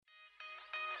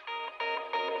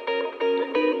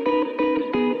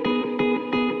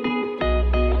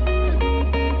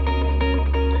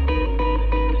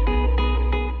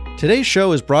Today's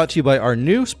show is brought to you by our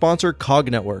new sponsor, Cog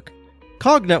Network.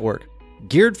 Cog Network,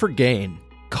 geared for gain.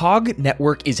 Cog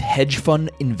Network is hedge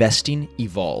fund investing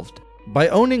evolved. By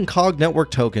owning Cog Network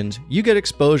tokens, you get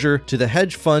exposure to the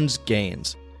hedge fund's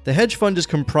gains. The hedge fund is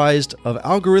comprised of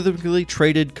algorithmically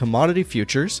traded commodity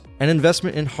futures and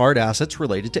investment in hard assets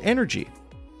related to energy.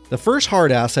 The first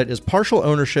hard asset is partial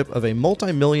ownership of a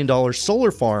multi-million-dollar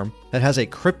solar farm that has a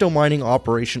crypto mining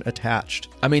operation attached.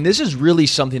 I mean, this is really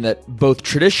something that both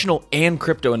traditional and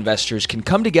crypto investors can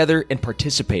come together and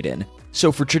participate in.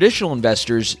 So for traditional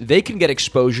investors, they can get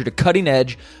exposure to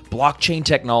cutting-edge blockchain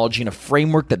technology in a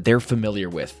framework that they're familiar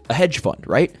with, a hedge fund,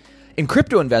 right? And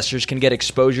crypto investors can get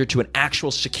exposure to an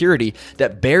actual security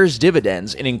that bears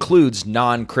dividends and includes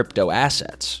non-crypto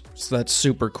assets. So that's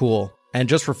super cool. And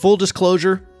just for full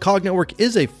disclosure, Cog Network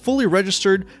is a fully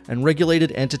registered and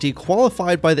regulated entity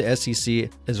qualified by the SEC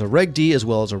as a Reg D as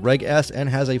well as a Reg S and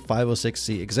has a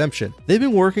 506c exemption. They've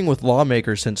been working with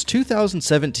lawmakers since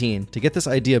 2017 to get this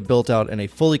idea built out in a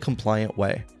fully compliant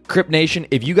way. Crypt Nation,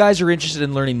 if you guys are interested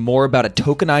in learning more about a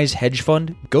tokenized hedge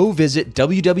fund, go visit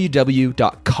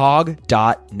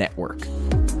www.cog.network.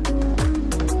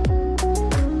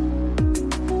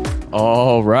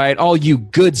 All right, all you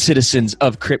good citizens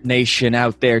of Crypt Nation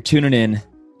out there tuning in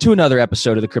to another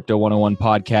episode of the Crypto 101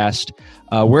 podcast.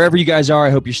 Wherever you guys are, I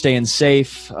hope you're staying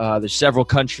safe. There's several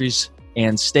countries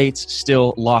and states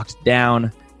still locked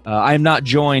down. I am not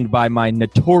joined by my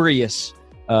notorious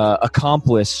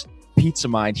accomplice, Pizza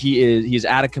Mind. He is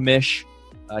out of commish.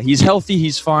 He's healthy,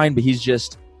 he's fine, but he's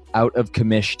just out of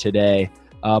commish today.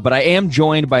 But I am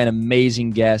joined by an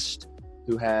amazing guest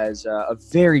who has a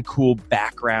very cool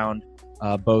background,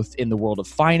 both in the world of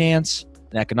finance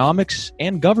and economics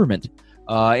and government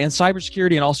and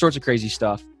cybersecurity and all sorts of crazy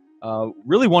stuff.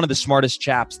 Really one of the smartest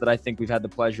chaps that I think we've had the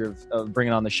pleasure of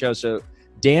bringing on the show. So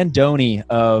Dan Doney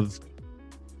of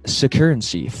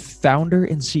Securrency, founder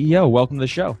and CEO. Welcome to the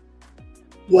show.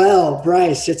 Well,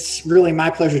 Bryce, it's really my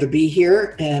pleasure to be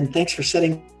here, and thanks for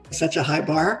setting such a high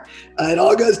bar. It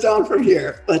all goes down from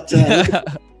here. But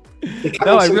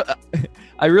no,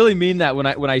 I really mean that when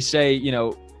I say, you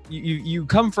know, you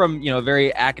come from, you know, a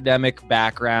very academic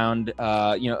background,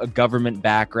 you know, a government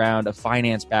background, a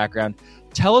finance background.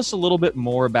 Tell us a little bit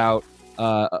more about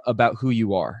who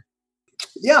you are.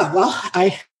 Yeah, well,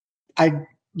 I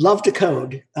love to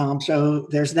code, so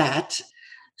there's that.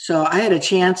 So I had a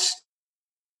chance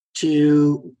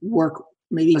to work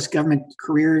maybe most government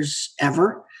careers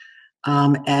ever,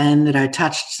 and that I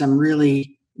touched some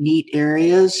really neat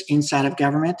areas inside of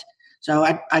government. So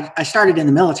I started in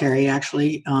the military,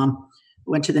 actually,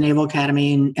 went to the Naval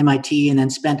Academy and MIT, and then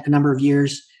spent a number of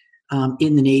years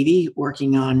in the Navy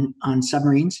working on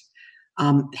submarines.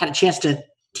 Had a chance to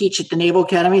teach at the Naval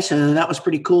Academy, so that was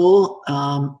pretty cool.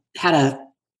 Had a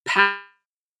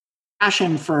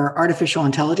passion for artificial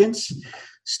intelligence,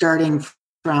 starting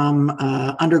from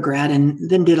undergrad, and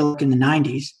then did a look in the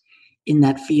 90s in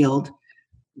that field.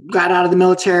 Got out of the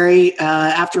military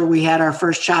after we had our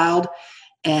first child,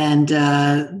 and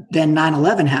then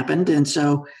 9/11 happened, and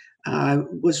so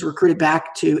was recruited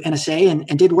back to NSA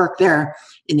and did work there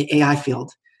in the AI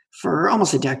field for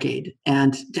almost a decade,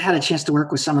 and had a chance to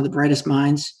work with some of the brightest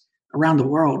minds around the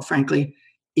world, frankly,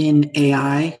 in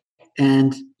AI,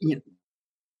 and you know,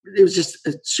 it was just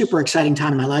a super exciting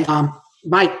time in my life.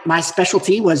 My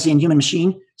specialty was in human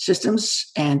machine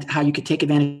systems and how you could take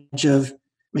advantage of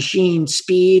machine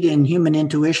speed and human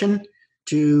intuition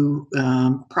to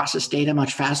process data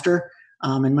much faster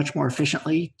and much more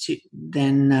efficiently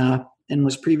than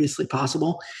was previously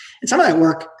possible. And some of that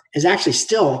work is actually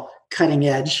still cutting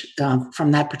edge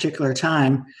from that particular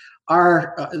time.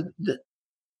 The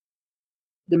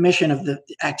mission of the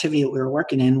activity that we were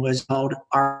working in was called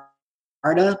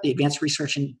ARDA, the Advanced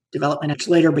Research and Development, which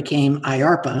later became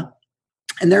IARPA.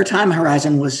 And their time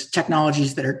horizon was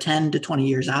technologies that are 10 to 20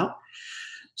 years out.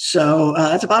 So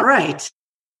that's about right,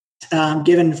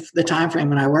 given the time frame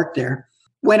when I worked there.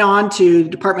 Went on to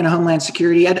Department of Homeland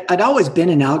Security. I'd always been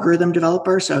an algorithm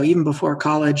developer, so even before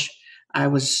college, I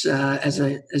was as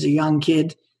a young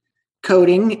kid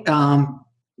coding.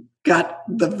 Got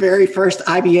the very first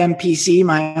IBM PC.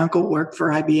 My uncle worked for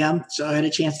IBM, so I had a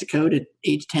chance to code at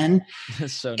age 10,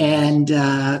 so nice. And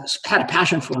had a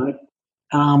passion for it.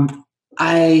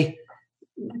 I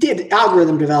did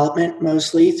algorithm development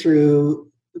mostly through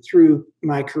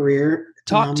my career.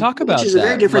 Talk about which is a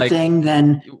very different thing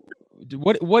than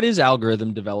what is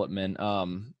algorithm development.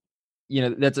 You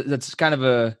know, that's kind of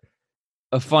a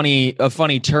funny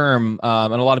term,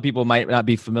 and a lot of people might not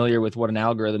be familiar with what an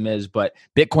algorithm is, but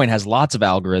Bitcoin has lots of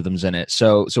algorithms in it.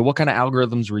 So what kind of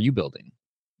algorithms were you building?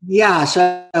 Yeah.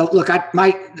 So look,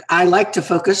 I like to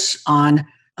focus on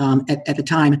at the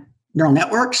time neural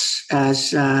networks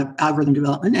as algorithm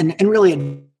development and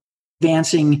really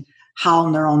advancing how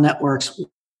neural networks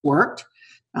worked.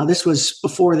 Now, this was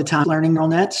before the time of learning neural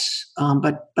nets,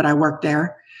 but I worked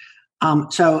there.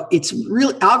 So it's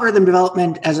really algorithm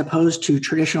development as opposed to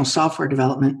traditional software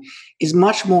development is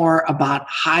much more about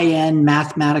high-end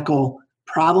mathematical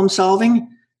problem solving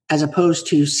as opposed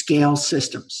to scale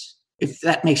systems, if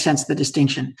that makes sense, the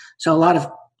distinction. So a lot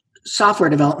of software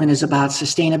development is about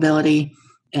sustainability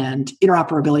and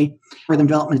interoperability. Algorithm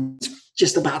development is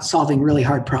just about solving really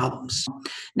hard problems.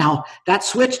 Now, that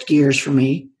switched gears for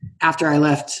me after I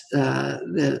left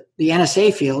the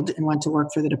NSA field and went to work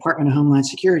for the Department of Homeland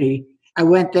Security. I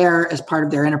went there as part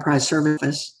of their enterprise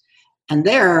service. And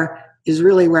there is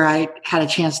really where I had a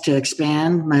chance to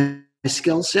expand my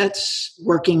skill sets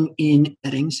working in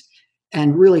settings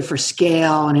and really for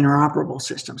scale and interoperable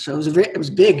systems. So it was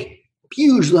a big,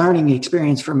 huge learning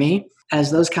experience for me, as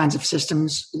those kinds of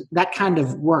systems, that kind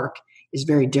of work is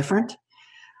very different.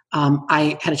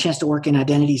 I had a chance to work in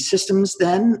identity systems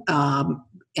then. So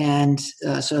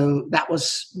that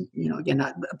was, again,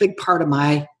 a big part of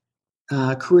my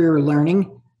career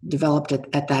learning developed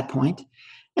at that point.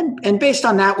 And based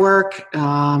on that work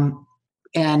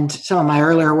and some of my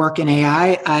earlier work in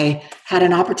AI, I had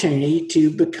an opportunity to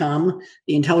become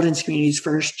the intelligence community's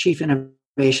first chief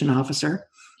innovation officer.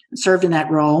 Served in that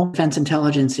role, Defense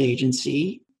Intelligence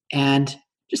Agency, and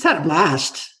just had a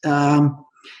blast.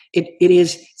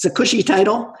 It's a cushy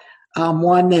title,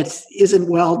 one that isn't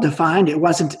well defined. It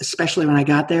wasn't, especially when I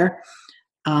got there.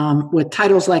 With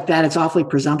titles like that, it's awfully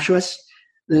presumptuous.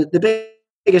 The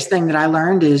biggest thing that I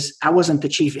learned is I wasn't the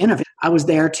chief innovator. I was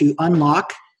there to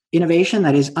unlock innovation,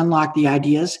 that is, unlock the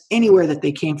ideas anywhere that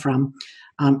they came from,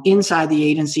 inside the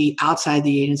agency, outside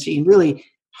the agency, and really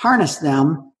harness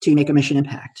them to make a mission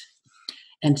impact.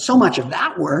 And so much of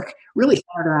that work really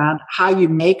centered around how you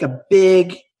make a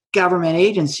big government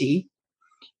agency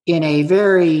in a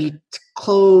very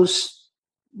closely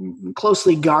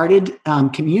guarded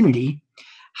community,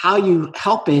 how you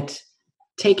help it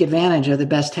take advantage of the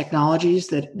best technologies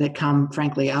that come,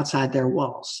 frankly, outside their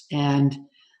walls. And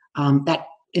that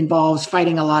involves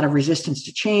fighting a lot of resistance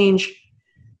to change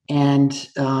and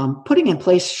putting in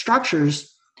place structures.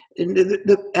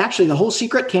 Actually, the whole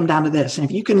secret came down to this. And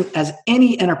if you can, as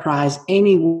any enterprise,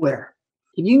 anywhere,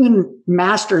 if you can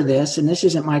master this, and this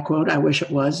isn't my quote, I wish it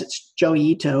was, it's Joey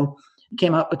Ito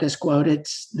came up with this quote.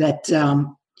 It's that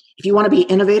if you want to be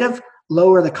innovative,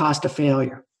 lower the cost of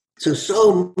failure.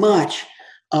 So much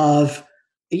of,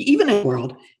 even in the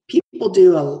world, people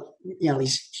do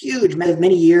these huge,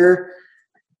 many-year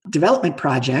development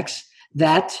projects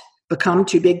that become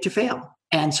too big to fail.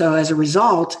 And so as a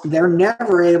result, they're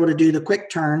never able to do the quick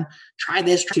turn, try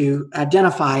this, to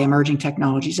identify emerging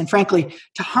technologies and, frankly,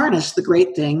 to harness the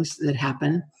great things that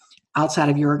happen outside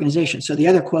of your organization. So the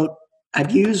other quote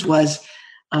I've used was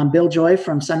Bill Joy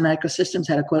from Sun Medical Systems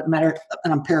had a quote, and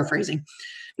I'm paraphrasing,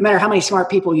 no matter how many smart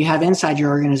people you have inside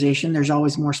your organization, there's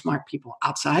always more smart people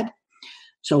outside.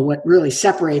 So what really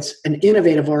separates an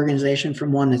innovative organization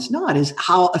from one that's not is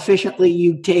how efficiently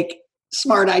you take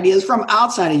smart ideas from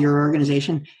outside of your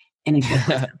organization and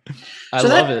incorporate them. I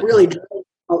love it. Really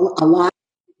a lot,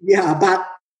 about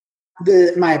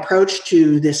my approach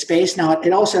to this space. Now,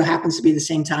 it also happens to be the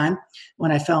same time when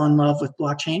I fell in love with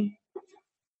blockchain.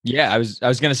 Yeah, I was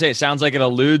going to say, it sounds like it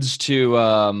alludes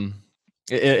to,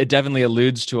 it definitely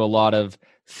alludes to a lot of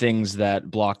things that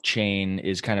blockchain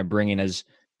is kind of bringing as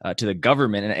to the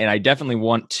government. And I definitely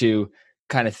want to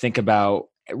kind of think about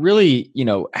really,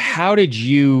 how did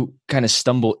you kind of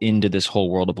stumble into this whole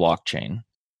world of blockchain?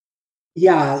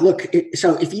 Yeah, look,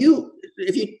 so if you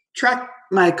track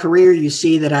my career, you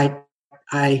see that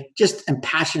I just am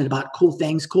passionate about cool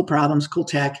things, cool problems, cool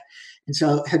tech. And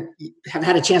so have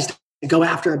had a chance to go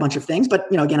after a bunch of things, but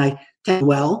again, I tend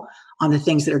well on the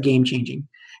things that are game changing.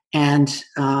 And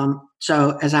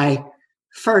so as I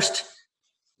first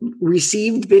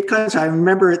received Bitcoin, so I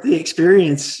remember the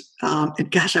experience, and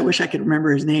gosh, I wish I could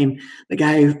remember his name, the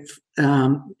guy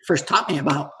who first taught me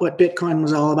about what Bitcoin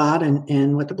was all about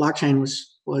and what the blockchain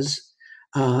was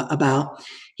about.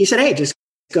 He said, hey, just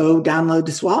go download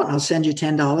this wallet and I'll send you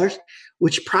 $10,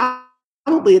 which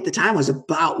probably at the time was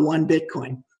about one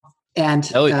Bitcoin. And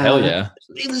hell yeah.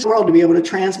 In this world to be able to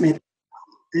transmit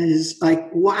is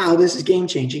like, wow, this is game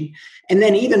changing. And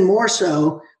then even more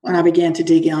so when I began to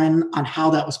dig in on how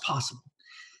that was possible.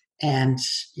 And,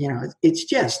 it's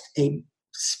just a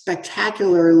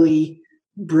spectacularly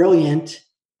brilliant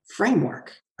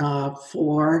framework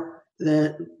for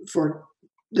the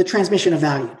transmission of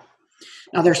value.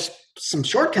 Now, there's some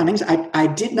shortcomings. I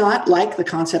did not like the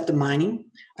concept of mining.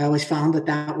 I always found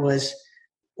that was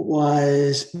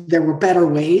there were better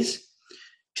ways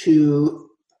to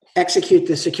execute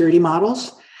the security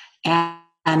models.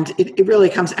 And it really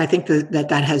comes, I think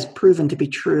that has proven to be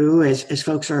true as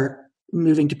folks are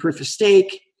moving to proof of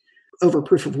stake over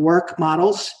proof of work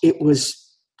models. It was,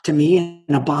 to me,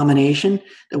 an abomination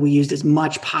that we used as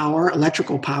much power,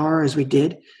 electrical power, as we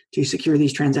did to secure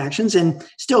these transactions, and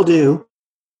still do.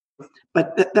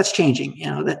 But that's changing,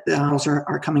 that the models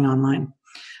are coming online.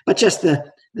 But just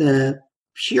the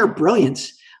sheer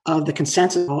brilliance of the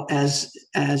consensus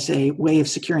as a way of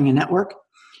securing a network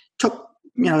took,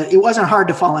 it wasn't hard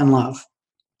to fall in love.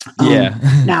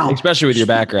 Now, especially with your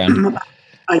background.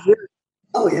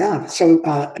 Oh yeah. So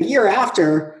a year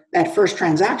after that first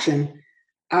transaction,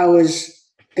 I was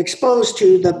exposed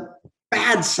to the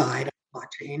bad side of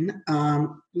blockchain.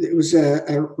 It was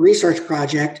a research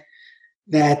project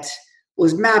that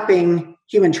was mapping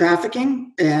human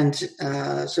trafficking, and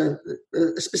so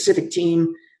a specific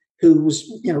team who was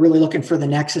really looking for the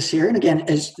nexus here. And again,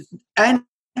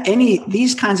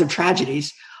 these kinds of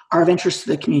tragedies are of interest to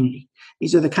the community.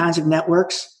 These are the kinds of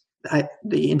networks,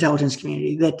 the intelligence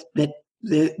community, that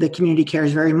the community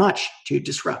cares very much to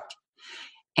disrupt.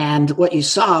 And what you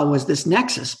saw was this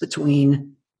nexus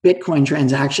between Bitcoin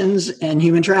transactions and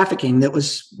human trafficking that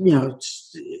was,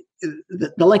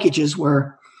 the linkages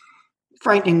were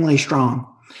frighteningly strong.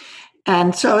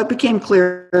 And so it became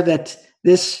clear that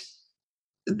this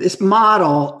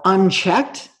model,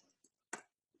 unchecked,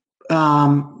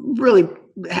 really,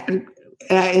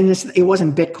 and it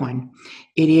wasn't Bitcoin.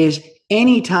 It is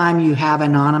anytime you have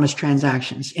anonymous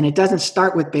transactions, and it doesn't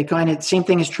start with Bitcoin. The same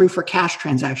thing is true for cash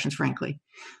transactions, frankly,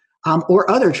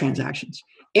 or other transactions.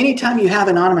 Anytime you have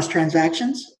anonymous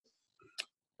transactions,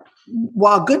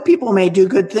 while good people may do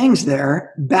good things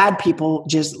there, bad people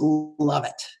just love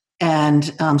it.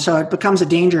 And so it becomes a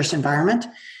dangerous environment.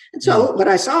 And so what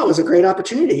I saw was a great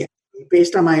opportunity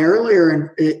based on my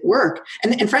earlier work.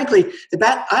 And frankly,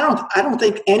 I don't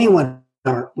think anyone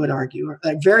would argue, or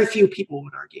very few people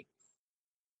would argue,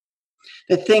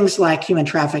 that things like human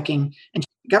trafficking and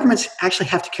governments actually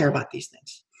have to care about these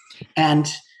things. And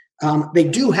they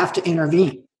do have to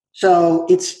intervene. So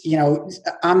it's,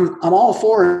 I'm all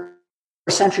for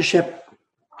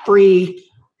censorship-free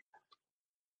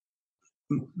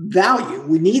value.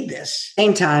 We need this.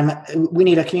 Same time, we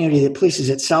need a community that polices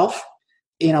itself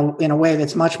in a way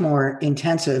that's much more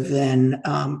intensive than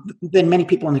many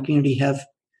people in the community have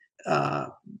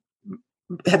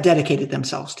dedicated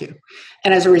themselves to.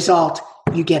 And as a result,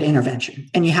 you get intervention,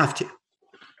 and you have to,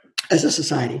 as a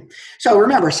society. So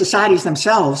remember, societies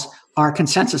themselves are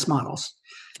consensus models.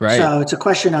 Right. So it's a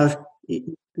question of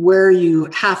where you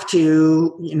have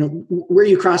to, where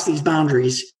you cross these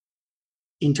boundaries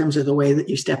in terms of the way that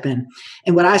you step in.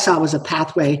 And what I saw was a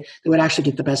pathway that would actually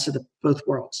get the best of both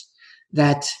worlds.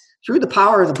 That through the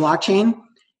power of the blockchain,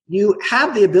 you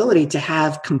have the ability to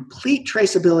have complete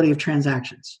traceability of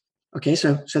transactions. Okay,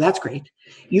 so that's great.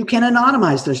 You can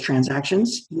anonymize those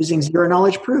transactions using zero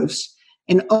knowledge proofs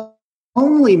and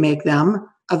only make them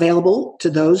available to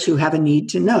those who have a need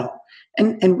to know.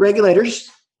 And regulators,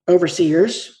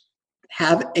 overseers,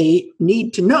 have a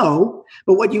need to know,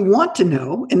 but what you want to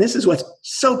know, and this is what's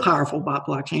so powerful about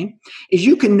blockchain, is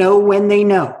you can know when they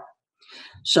know.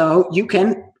 So you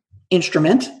can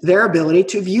instrument their ability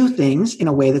to view things in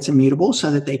a way that's immutable so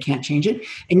that they can't change it.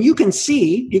 And you can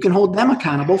hold them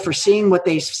accountable for seeing what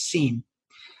they've seen.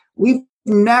 We've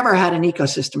never had an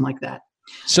ecosystem like that.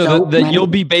 So you'll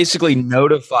be basically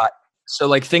notified. So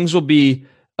like things will be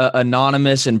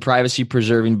anonymous and privacy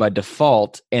preserving by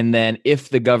default. And then if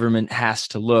the government has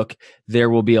to look, there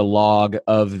will be a log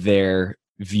of their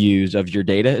views of your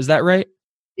data. Is that right?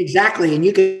 Exactly. And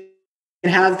you can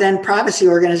have then privacy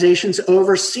organizations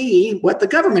oversee what the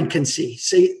government can see.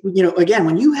 So, again,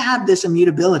 when you have this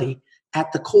immutability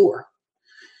at the core,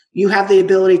 you have the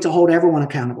ability to hold everyone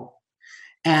accountable.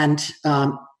 And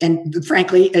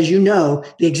frankly, as you know,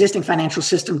 the existing financial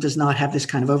system does not have this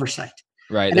kind of oversight.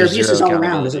 Right. And there's abuses all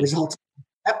around as a result.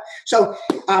 Yep. So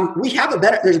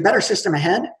there's a better system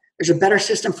ahead. There's a better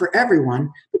system for everyone.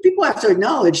 But people have to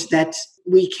acknowledge that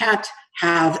we can't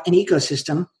have an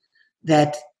ecosystem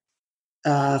that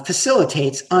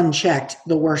facilitates unchecked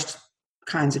the worst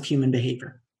kinds of human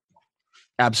behavior.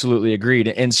 Absolutely agreed.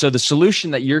 And so the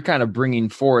solution that you're kind of bringing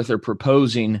forth or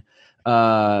proposing,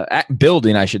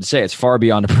 building, I should say, it's far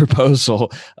beyond a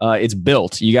proposal. It's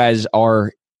built. You guys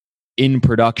are in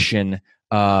production,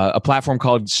 a platform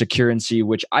called Securency,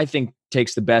 which I think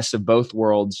takes the best of both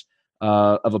worlds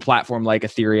of a platform like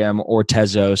Ethereum or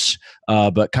Tezos,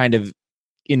 but kind of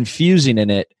infusing in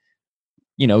it,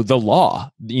 the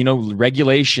law,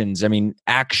 regulations. I mean,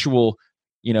 actual,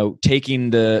 taking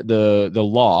the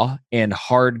law and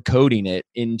hard coding it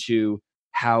into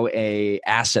how a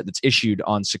asset that's issued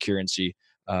on Securrency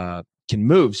can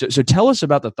move. So tell us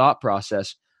about the thought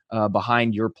process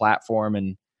behind your platform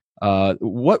and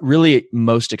what really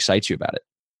most excites you about it.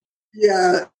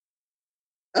 Yeah.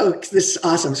 Oh, this is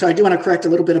awesome. So I do want to correct a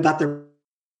little bit about the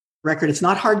record. It's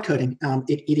not hard coding.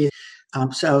 It is.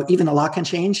 So even the law can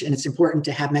change, and it's important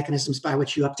to have mechanisms by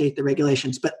which you update the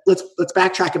regulations. But let's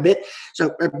backtrack a bit.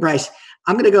 So Bryce,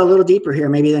 I'm going to go a little deeper here,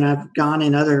 maybe than I've gone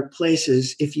in other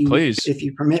places, if you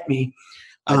permit me.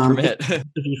 I permit.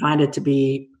 if you find it to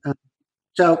be.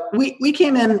 So we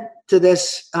came in to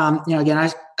this.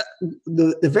 Again,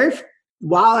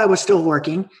 while I was still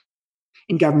working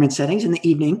in government settings in the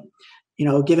evening,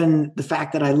 given the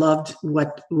fact that I loved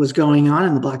what was going on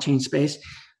in the blockchain space,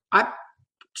 I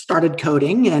started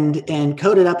coding and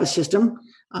coded up a system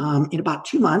in about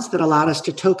 2 months that allowed us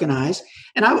to tokenize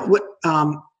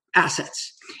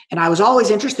assets. And I was always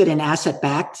interested in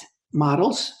asset-backed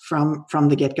models from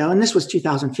the get-go. And this was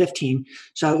 2015.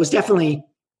 So it was definitely,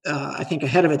 I think,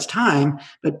 ahead of its time.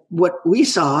 But what we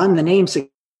saw, and the name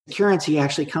Securrency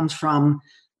actually comes from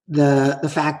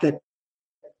the fact that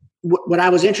what I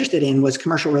was interested in was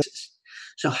commercial real estate.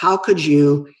 So how could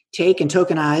you take and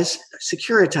tokenize,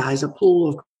 securitize a pool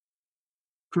of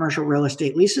commercial real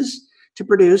estate leases to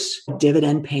produce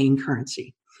dividend-paying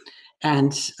currency?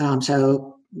 And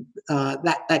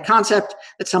that concept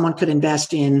that someone could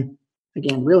invest in,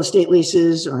 again, real estate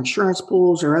leases or insurance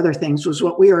pools or other things was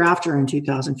what we were after in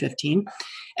 2015.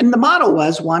 And the model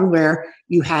was one where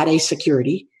you had a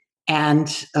security.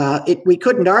 And we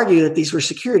couldn't argue that these were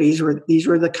securities, or these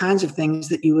were the kinds of things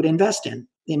that you would invest in.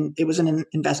 It was an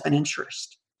investment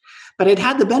interest. But it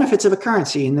had the benefits of a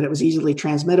currency in that it was easily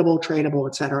transmittable, tradable,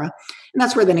 et cetera. And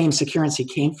that's where the name Securrency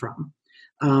came from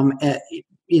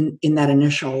in that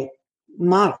initial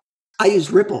model. I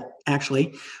used Ripple,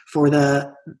 actually, for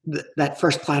that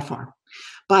first platform.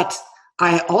 But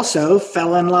I also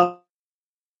fell in love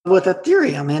with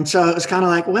Ethereum. And so it was kind of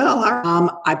like,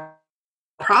 I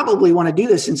probably want to do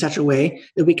this in such a way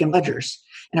that we can ledgers.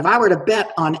 And if I were to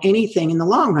bet on anything in the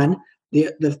long run,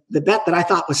 the bet that I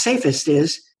thought was safest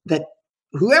is that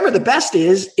whoever the best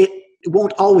is, it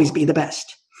won't always be the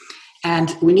best.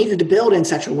 And we needed to build in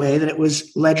such a way that it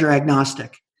was ledger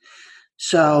agnostic.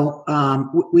 So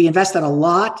we invested a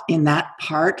lot in that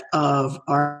part of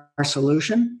our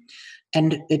solution.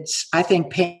 And it's, I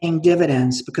think, paying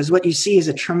dividends, because what you see is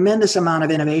a tremendous amount of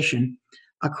innovation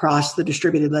across the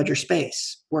distributed ledger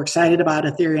space. We're excited about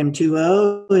Ethereum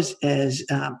 2.0 as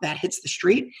that hits the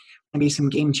street. Maybe some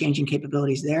game-changing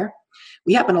capabilities there.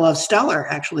 We happen to love Stellar,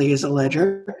 actually, as a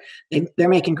ledger. They're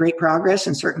making great progress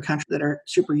in certain countries that are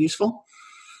super useful.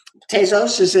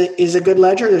 Tezos is a good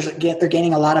ledger. They're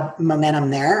gaining a lot of momentum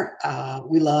there.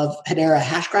 We love Hedera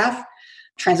Hashgraph.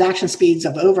 Transaction speeds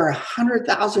of over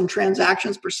 100,000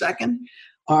 transactions per second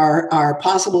are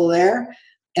possible there.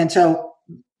 And so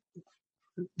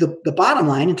the bottom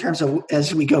line, in terms of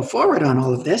as we go forward on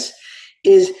all of this,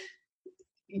 is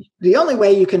the only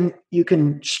way you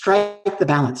can strike the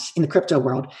balance in the crypto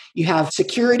world. You have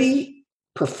security,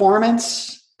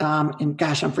 performance, and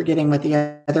gosh, I'm forgetting what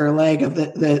the other leg of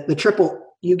the triple.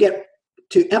 You get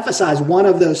to emphasize one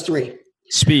of those three.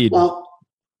 Speed. Well,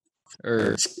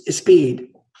 or speed.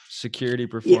 Security,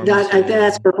 performance. Yeah, I think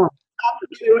that's performance.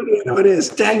 It is.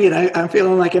 Dang it, I'm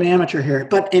feeling like an amateur here.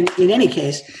 But in any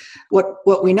case,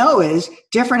 what we know is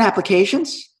different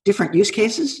applications, different use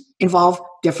cases involve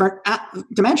different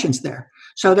dimensions there.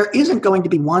 So there isn't going to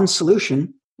be one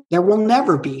solution. There will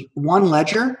never be one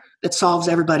ledger that solves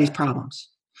everybody's problems.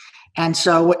 And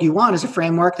so what you want is a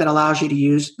framework that allows you to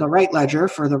use the right ledger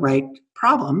for the right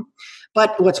problem.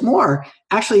 But what's more,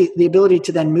 actually the ability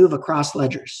to then move across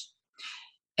ledgers.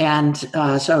 And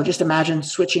so just imagine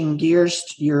switching gears.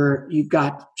 You've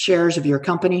got shares of your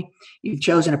company. You've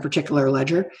chosen a particular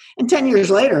ledger. And 10 years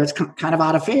later, it's kind of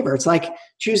out of favor. It's like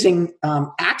choosing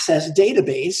Access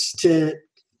database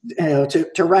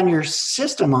to run your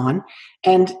system on.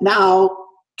 And now,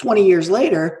 20 years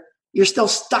later, you're still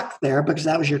stuck there because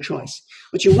that was your choice.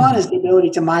 What you want is the ability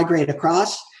to migrate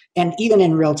across, and even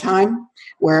in real time,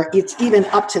 where it's even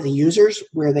up to the users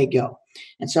where they go.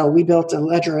 And so we built a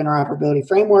ledger interoperability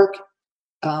framework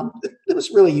that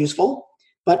was really useful.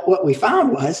 But what we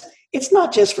found was it's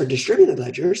not just for distributed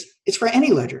ledgers, it's for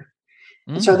any ledger.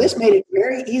 Mm-hmm. And so this made it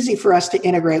very easy for us to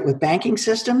integrate with banking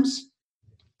systems,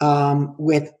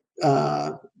 with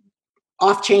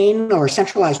off-chain or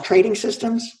centralized trading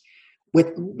systems,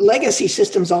 with legacy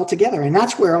systems altogether. And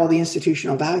that's where all the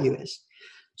institutional value is.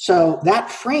 So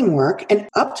that framework, and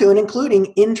up to and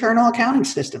including internal accounting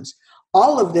systems,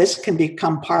 all of this can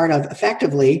become part of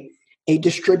effectively a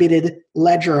distributed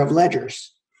ledger of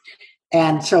ledgers.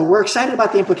 And so we're excited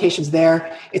about the implications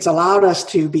there. It's allowed us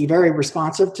to be very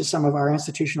responsive to some of our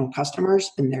institutional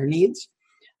customers and their needs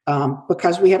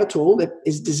because we have a tool that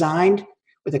is designed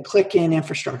with a click-in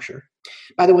infrastructure.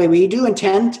 By the way,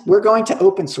 we're going to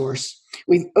open source.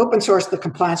 We've open sourced the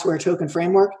ComplianceWare token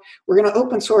framework. We're going to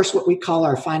open source what we call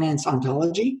our finance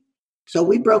ontology. So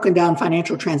we've broken down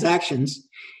financial transactions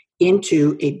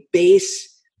into a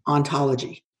base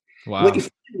ontology. Wow. What you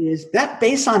find is that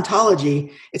base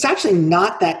ontology, it's actually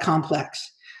not that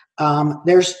complex.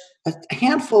 There's a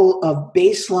handful of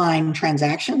baseline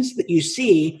transactions that you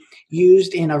see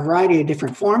used in a variety of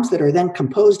different forms that are then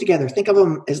composed together. Think of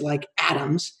them as like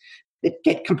atoms that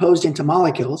get composed into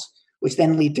molecules, which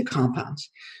then lead to compounds.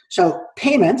 So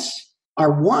payments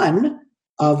are one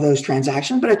of those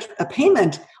transactions, but a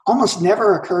payment almost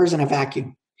never occurs in a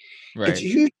vacuum. Right. It's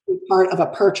usually part of a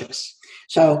purchase.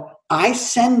 So I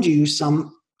send you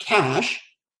some cash,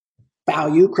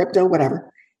 value, crypto,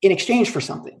 whatever, in exchange for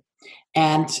something.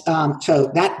 And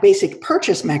so that basic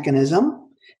purchase mechanism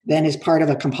then is part of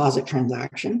a composite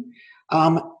transaction.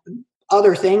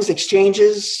 Other things,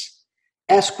 exchanges,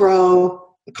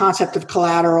 escrow, the concept of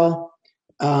collateral,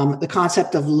 the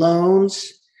concept of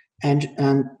loans and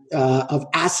of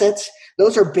assets.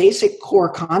 Those are basic core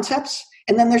concepts.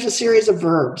 And then there's a series of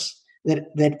verbs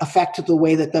that affect the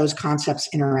way that those concepts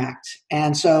interact.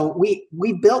 And so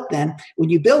we built then, when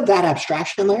you build that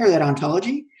abstraction layer, that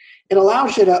ontology, it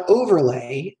allows you to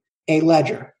overlay a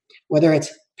ledger, whether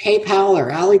it's PayPal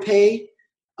or Alipay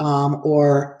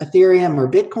or Ethereum or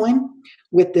Bitcoin,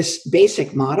 with this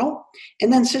basic model.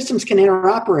 And then systems can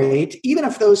interoperate, even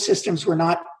if those systems were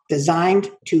not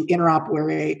designed to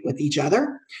interoperate with each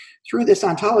other. Through this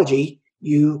ontology,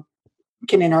 you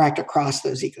can interact across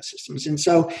those ecosystems. And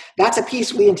so that's a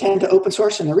piece we intend to open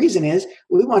source. And the reason is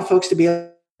we want folks to be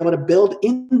able to build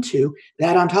into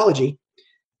that ontology.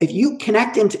 If you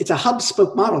connect into, it's a hub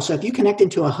spoke model. So if you connect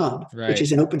into a hub, Right. which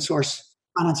is an open source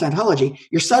finance ontology,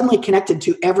 you're suddenly connected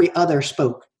to every other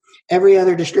spoke, every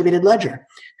other distributed ledger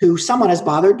who someone has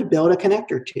bothered to build a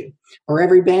connector to, or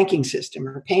every banking system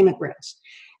or payment rails.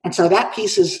 And so that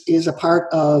piece is a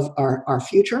part of our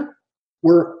future.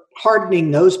 We're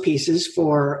hardening those pieces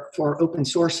for open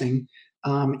sourcing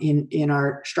in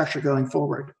our structure going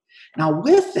forward. Now,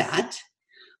 with that,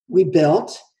 we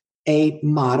built a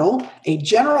model, a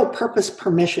general purpose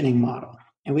permissioning model.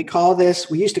 And we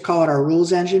used to call it our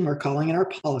rules engine. We're calling it our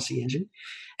policy engine.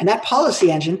 And that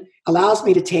policy engine allows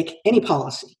me to take any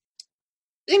policy,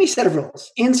 any set of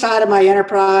rules inside of my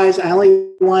enterprise. I only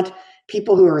want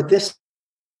people who are this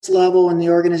level in the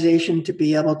organization to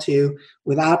be able to,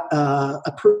 without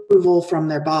approval from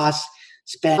their boss,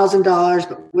 spend $1,000,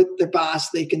 but with their boss,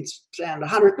 they can spend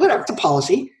 $100, whatever. It's a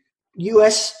policy.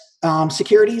 U.S.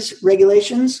 securities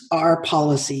regulations are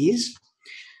policies.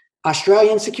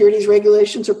 Australian securities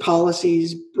regulations are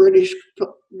policies. British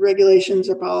regulations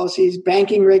are policies.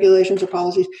 Banking regulations are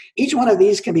policies. Each one of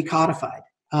these can be codified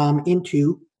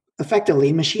into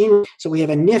effectively machine. So we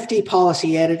have a nifty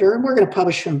policy editor, and we're going to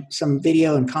publish some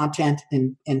video and content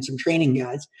and some training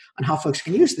guides on how folks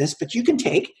can use this. But you can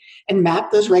take and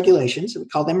map those regulations. We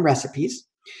call them recipes.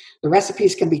 The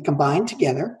recipes can be combined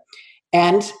together.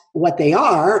 And what they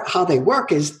are, how they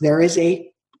work, is there is a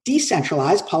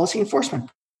decentralized policy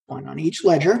enforcement point on each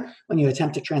ledger. When you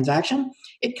attempt a transaction,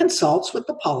 it consults with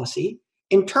the policy,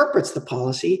 interprets the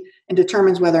policy, and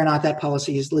determines whether or not that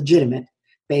policy is legitimate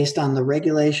based on the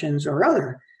regulations or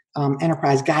other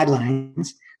enterprise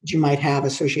guidelines that you might have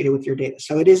associated with your data.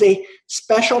 So it is a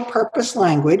special purpose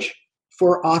language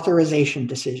for authorization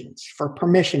decisions, for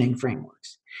permissioning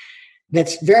frameworks.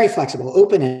 That's very flexible,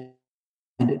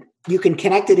 open-ended. You can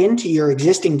connect it into your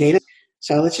existing data.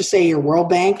 So let's just say you're World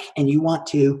Bank and you want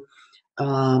to,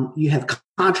 you have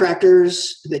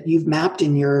contractors that you've mapped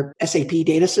in your SAP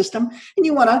data system, and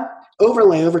you want to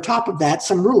overlay over top of that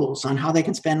some rules on how they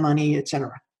can spend money, et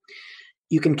cetera.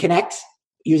 You can connect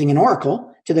using an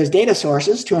Oracle to those data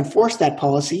sources to enforce that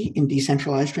policy in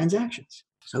decentralized transactions.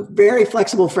 So very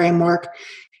flexible framework.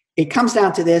 It comes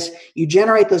down to this. You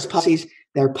generate those policies.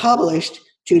 They're published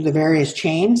to the various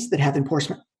chains that have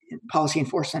policy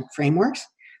enforcement frameworks.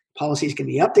 Policies can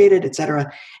be updated, et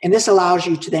cetera. And this allows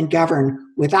you to then govern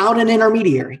without an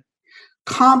intermediary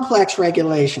complex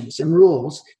regulations and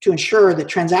rules to ensure that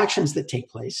transactions that take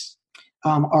place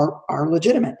are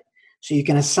legitimate. So you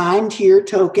can assign to your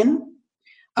token,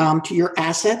 to your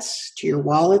assets, to your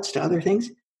wallets, to other things,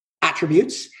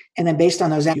 attributes. And then based on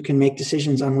those, you can make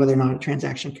decisions on whether or not a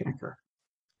transaction can occur.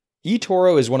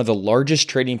 eToro is one of the largest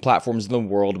trading platforms in the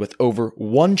world with over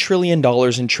 $1 trillion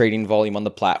in trading volume on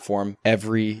the platform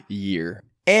every year.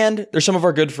 And they're some of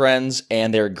our good friends,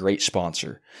 and they're a great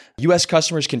sponsor. US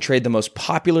customers can trade the most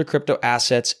popular crypto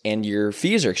assets, and your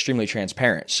fees are extremely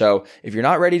transparent. So if you're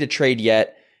not ready to trade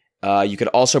yet, you could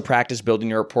also practice building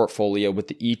your portfolio with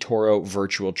the eToro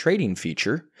virtual trading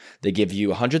feature. They give you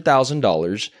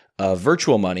 $100,000 of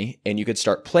virtual money, and you could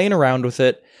start playing around with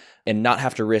it and not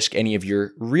have to risk any of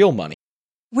your real money.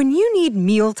 When you need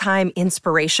mealtime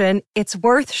inspiration, it's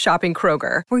worth shopping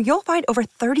Kroger, where you'll find over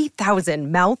 30,000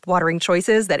 mouth-watering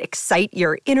choices that excite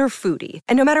your inner foodie.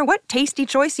 And no matter what tasty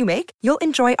choice you make, you'll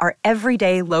enjoy our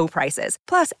everyday low prices,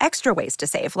 plus extra ways to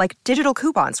save, like digital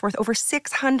coupons worth over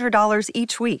 $600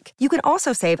 each week. You can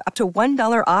also save up to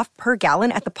 $1 off per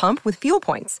gallon at the pump with fuel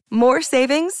points. More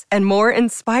savings and more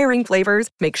inspiring flavors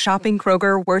make shopping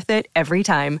Kroger worth it every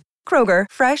time. Kroger,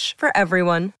 fresh for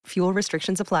everyone. Fuel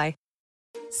restrictions apply.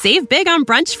 Save big on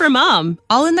brunch for mom,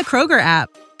 all in the Kroger app.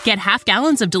 Get half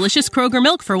gallons of delicious Kroger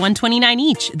milk for $1.29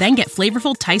 each. Then get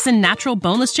flavorful Tyson natural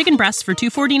boneless chicken breasts for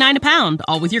 $2.49 a pound,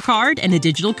 all with your card and a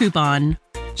digital coupon.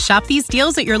 Shop these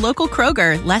deals at your local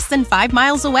Kroger, less than 5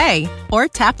 miles away. Or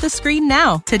tap the screen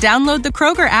now to download the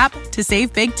Kroger app to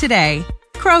save big today.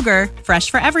 Kroger, fresh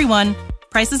for everyone.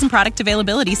 Prices and product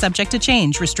availability subject to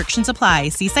change. Restrictions apply.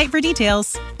 See site for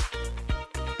details.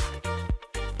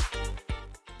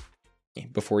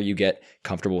 Before you get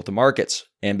comfortable with the markets.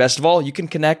 And best of all, you can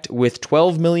connect with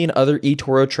 12 million other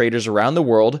eToro traders around the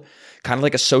world, kind of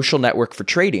like a social network for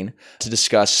trading, to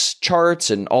discuss charts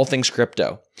and all things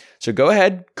crypto. So go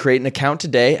ahead, create an account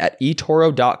today at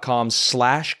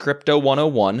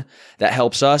etoro.com/crypto101. That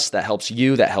helps us, that helps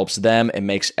you, that helps them, and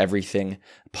makes everything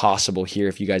possible here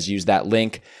if you guys use that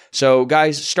link. So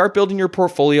guys, start building your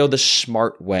portfolio the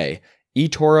smart way.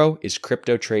 eToro is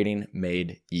crypto trading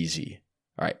made easy.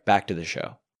 All right, back to the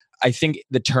show. I think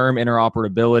the term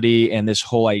interoperability and this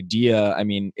whole idea, I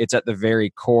mean, it's at the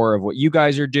very core of what you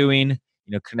guys are doing,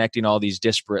 connecting all these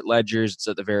disparate ledgers. It's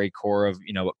at the very core of,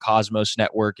 what Cosmos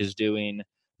Network is doing,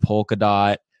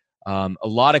 Polkadot. A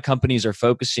lot of companies are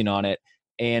focusing on it.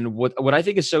 And what I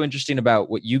think is so interesting about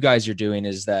what you guys are doing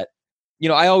is that,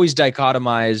 I always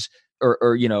dichotomize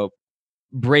or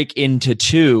break into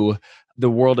two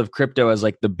the world of crypto as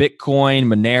like the Bitcoin,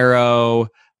 Monero,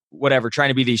 whatever, trying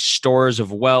to be these stores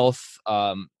of wealth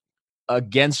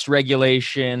against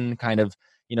regulation, kind of,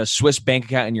 Swiss bank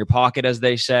account in your pocket, as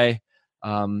they say.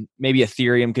 Maybe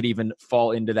Ethereum could even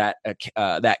fall into that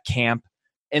camp.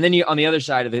 And then on the other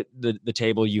side of the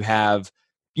table, you have,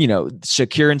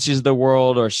 Securrencies of the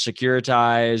world, or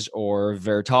Securitize, or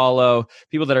Vertalo,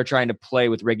 people that are trying to play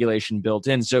with regulation built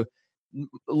in. So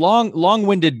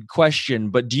long-winded question,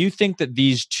 but do you think that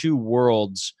these two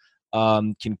worlds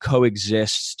can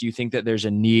coexist? Do you think that there's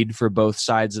a need for both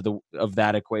sides of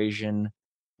that equation?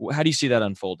 How do you see that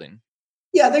unfolding?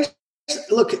 Yeah,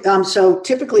 so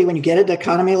typically when you get an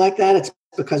economy like that, it's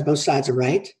because both sides are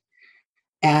right.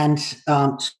 And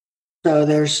so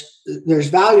there's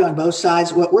value on both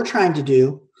sides. What we're trying to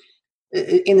do,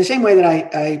 in the same way that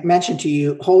I mentioned to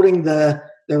you, holding the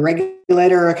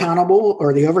regulator accountable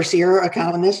or the overseer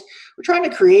accountable in this, we're trying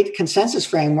to create consensus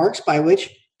frameworks by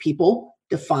which people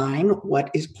define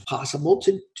what is possible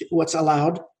to what's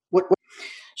allowed.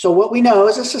 So what we know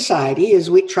as a society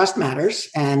is trust matters,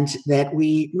 and that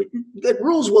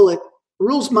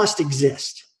rules must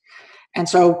exist. And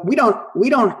so we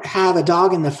don't have a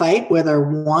dog in the fight whether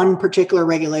one particular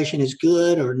regulation is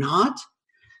good or not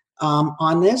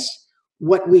on this.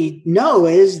 What we know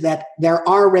is that there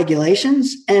are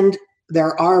regulations and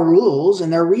there are rules,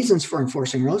 and there are reasons for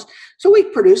enforcing rules. So we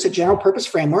produce a general purpose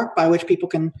framework by which people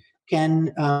can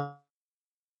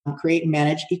create and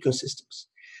manage ecosystems.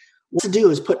 What to do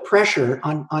is put pressure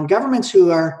on governments who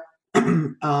are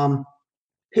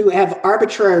who have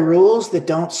arbitrary rules that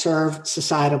don't serve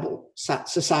societal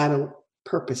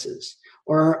purposes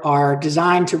or are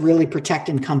designed to really protect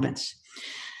incumbents.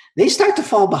 They start to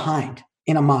fall behind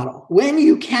in a model. When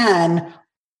you can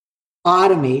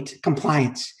automate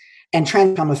compliance and try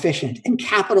and become efficient, and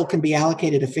capital can be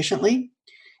allocated efficiently,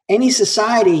 any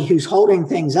society who's holding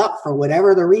things up for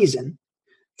whatever the reason,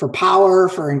 for power,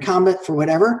 for incumbent, for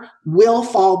whatever, will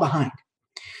fall behind.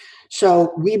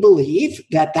 So we believe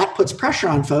that puts pressure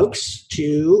on folks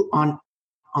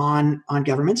on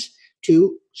governments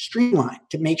to streamline,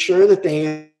 to make sure that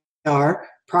they are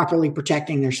properly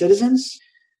protecting their citizens,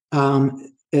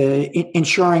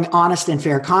 ensuring honest and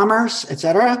fair commerce, et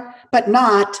cetera, but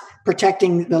not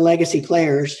protecting the legacy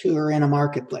players who are in a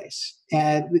marketplace.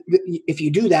 And if you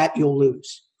do that, you'll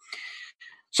lose.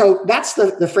 So that's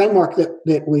the framework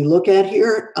that we look at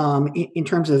here in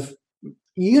terms of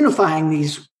unifying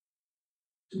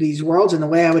these worlds. And the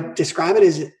way I would describe it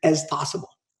is as possible.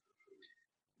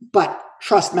 But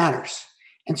trust matters.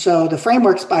 And so the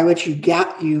frameworks by which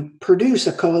you produce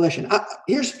a coalition.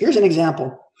 Here's an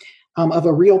example of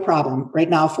a real problem right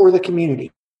now for the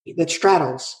community that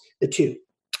straddles the two.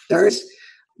 There's,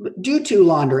 due to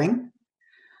laundering,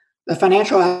 the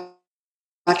Financial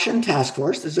Action Task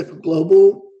Force, there's a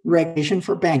global regulation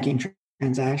for banking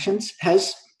transactions,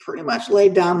 has pretty much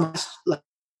laid down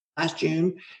last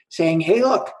June saying, hey,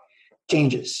 look,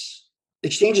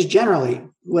 exchanges generally,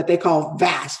 what they call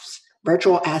VASPs,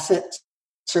 virtual asset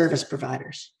service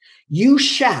providers, you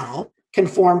shall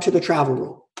conform to the travel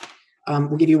rule.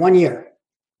 We'll give you 1 year.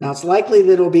 Now it's likely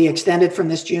that it'll be extended from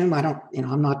this June. I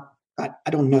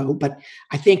don't know, but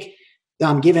I think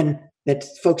given that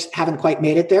folks haven't quite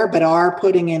made it there, but are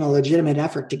putting in a legitimate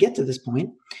effort to get to this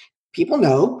point, people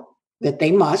know that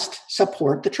they must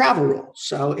support the travel rule.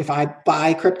 So if I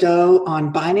buy crypto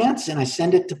on Binance and I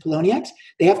send it to Poloniex,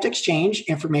 they have to exchange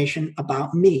information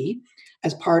about me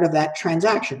as part of that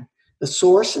transaction. The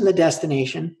source and the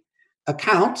destination,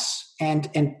 accounts and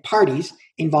parties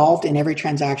involved in every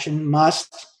transaction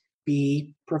must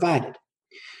be provided.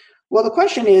 Well, the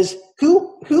question is,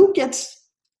 who gets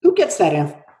that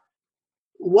info?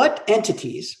 What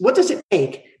entities? What does it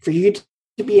take for you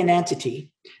to be an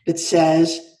entity that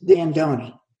says the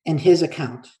Andoni and his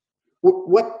account?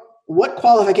 What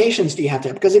qualifications do you have to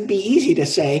have? Because it'd be easy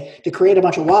to create a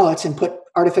bunch of wallets and put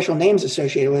artificial names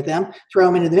associated with them, throw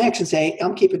them into the mix and say,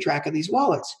 I'm keeping track of these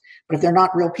wallets. But if they're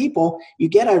not real people, you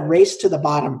get a race to the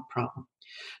bottom problem.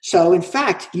 So in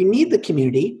fact, you need the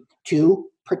community to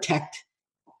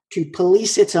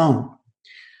police its own.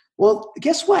 Well,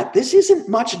 guess what? This isn't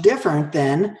much different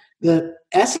than the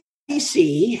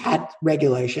SEC had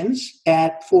regulations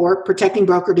for protecting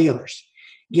broker-dealers.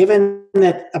 Given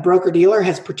that a broker-dealer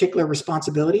has particular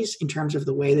responsibilities in terms of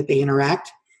the way that they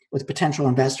interact with potential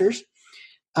investors,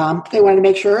 they wanted to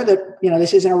make sure that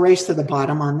this isn't a race to the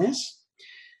bottom on this.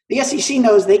 The SEC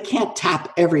knows they can't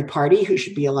tap every party who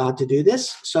should be allowed to do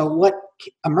this. So what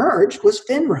emerged was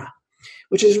FINRA,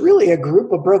 which is really a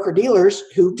group of broker-dealers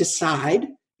who decide,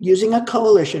 using a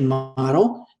coalition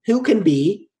model, who can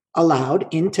be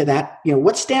allowed into that,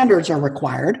 what standards are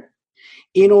required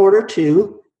in order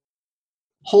to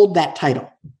hold that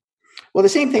title. Well, the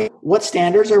same thing, what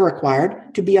standards are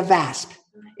required to be a VASP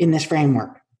in this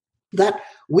framework? That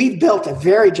we've built a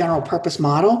very general purpose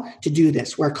model to do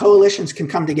this, where coalitions can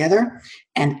come together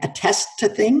and attest to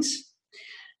things.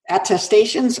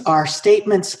 Attestations are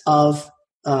statements of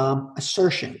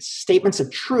assertions, statements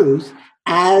of truth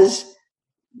as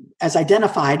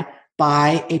identified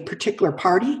by a particular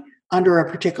party under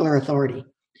a particular authority.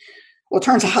 Well, it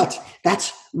turns out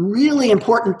that's really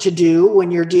important to do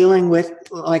when you're dealing with,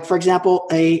 like, for example,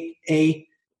 a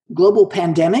global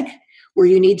pandemic where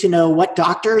you need to know what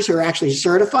doctors are actually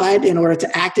certified in order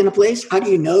to act in a place. How do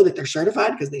you know that they're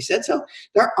certified? Because they said so.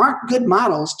 There aren't good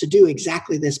models to do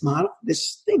exactly this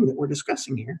thing that we're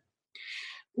discussing here.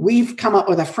 We've come up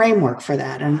with a framework for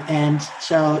that. And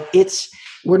so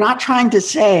we're not trying to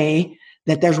say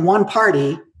that there's one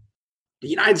party, the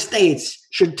United States,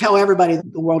 should tell everybody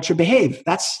the world should behave.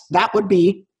 That would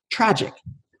be tragic.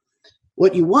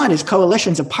 What you want is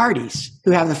coalitions of parties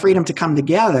who have the freedom to come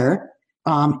together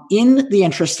in the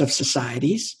interest of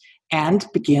societies and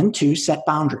begin to set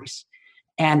boundaries.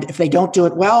 And if they don't do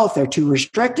it well, if they're too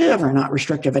restrictive or not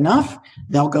restrictive enough,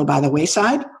 they'll go by the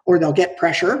wayside, or they'll get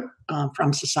pressure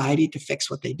from society to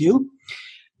fix what they do.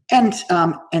 And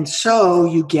so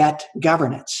you get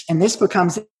governance. And this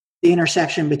becomes the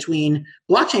intersection between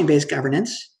blockchain-based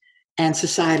governance and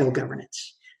societal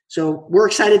governance. So we're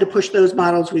excited to push those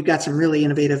models. We've got some really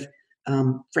innovative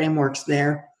frameworks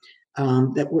there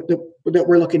that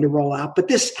we're looking to roll out. But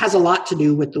this has a lot to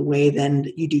do with the way then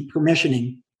that you do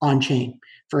permissioning on-chain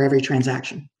for every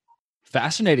transaction.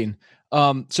 Fascinating.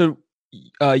 So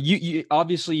you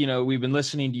obviously, we've been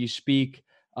listening to you speak.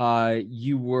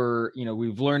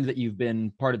 We've learned that you've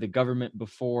been part of the government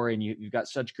before, and you've got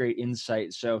such great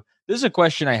insight. So this is a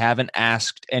question I haven't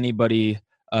asked anybody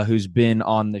who's been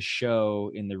on the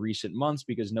show in the recent months,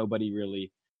 because nobody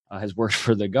really has worked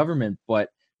for the government. But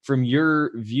from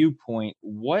your viewpoint,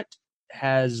 what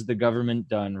has the government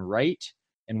done right,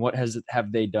 and what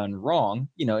have they done wrong,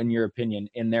 in your opinion,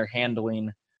 in their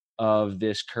handling of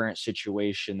this current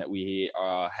situation that we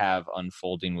have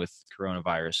unfolding with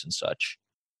coronavirus and such?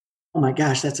 Oh my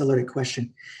gosh, that's a loaded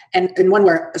question. And one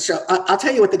where, so I'll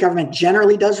tell you what the government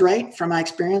generally does right from my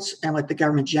experience and what the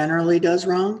government generally does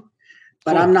wrong,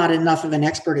 but I'm not enough of an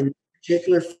expert in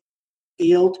particular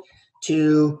field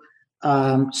to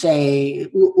say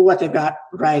what they've got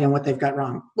right and what they've got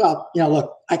wrong. Well,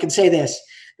 look, I can say this,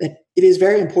 that it is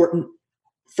very important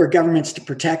for governments to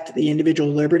protect the individual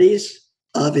liberties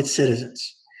of its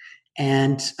citizens.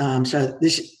 And so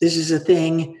this is a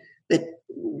thing that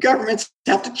governments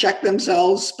have to check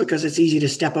themselves, because it's easy to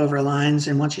step over lines.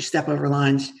 And once you step over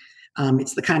lines,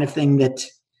 it's the kind of thing that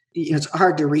it's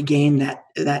hard to regain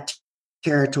that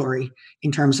territory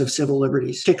in terms of civil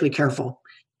liberties. Particularly careful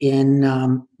in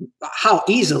how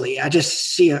easily I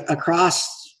just see across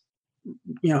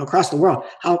the world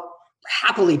how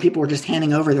happily people are just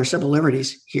handing over their civil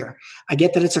liberties here. I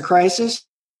get that it's a crisis,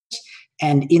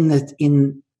 and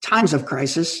in times of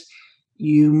crisis,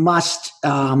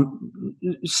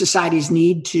 societies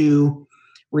need to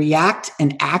react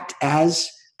and act as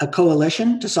a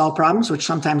coalition to solve problems, which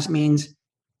sometimes means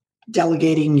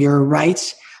delegating your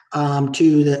rights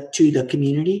to the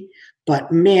community.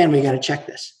 But man, we got to check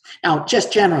this. Now,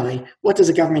 just generally, what does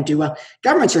a government do? Well,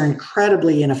 governments are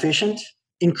incredibly inefficient.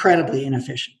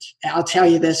 I'll tell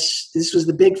you this was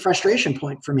the big frustration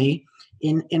point for me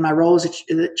in my role as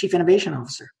a chief innovation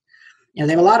officer. They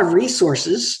have a lot of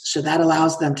resources, so that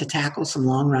allows them to tackle some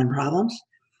long run problems.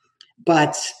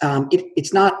 But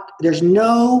it's not, there's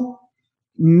no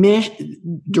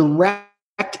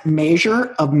direct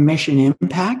measure of mission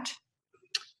impact.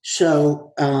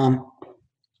 So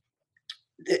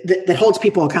that holds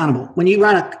people accountable. When you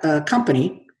run a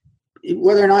company,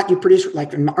 whether or not you produce,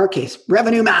 like in our case,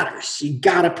 revenue matters. You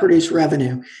got to produce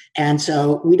revenue. And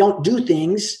so we don't do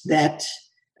things that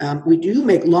we do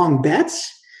make long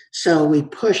bets. So we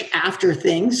push after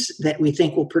things that we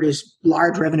think will produce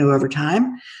large revenue over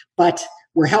time, but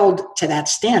we're held to that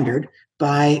standard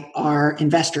by our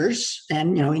investors.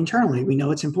 And, internally, we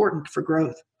know it's important for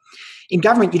growth. In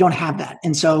government, you don't have that.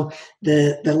 And so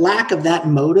the lack of that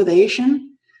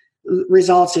motivation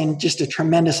results in just a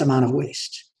tremendous amount of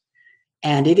waste.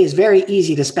 And it is very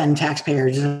easy to spend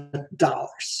taxpayers'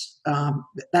 dollars.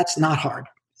 That's not hard.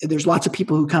 There's lots of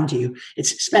people who come to you.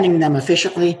 It's spending them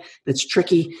efficiently that's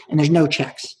tricky, and there's no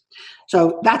checks.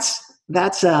 So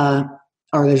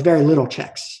or there's very little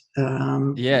checks.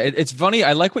 It's funny.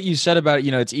 I like what you said about,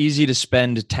 it's easy to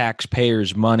spend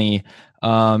taxpayers' money.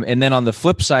 And then on the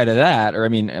flip side of that,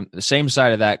 the same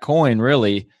side of that coin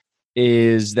really,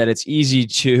 is that it's easy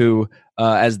to,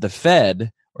 as the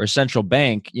Fed or central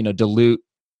bank, dilute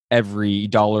every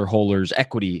dollar holder's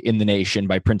equity in the nation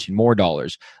by printing more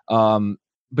dollars.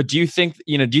 But do you think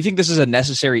this is a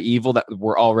necessary evil that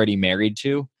we're already married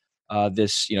to?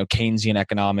 This, Keynesian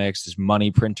economics, this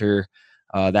money printer,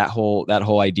 that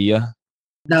whole idea?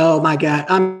 No, my God,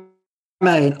 I'm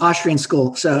at an Austrian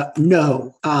school, so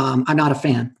no, I'm not a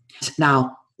fan.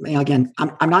 Now, again,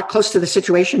 I'm not close to the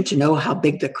situation to know how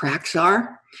big the cracks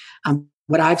are.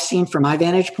 What I've seen from my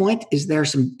vantage point is there are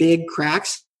some big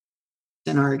cracks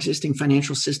in our existing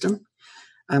financial system.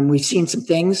 We've seen some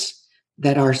things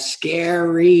that are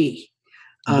scary.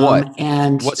 What?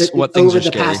 And what things over are the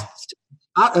scary? past,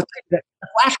 the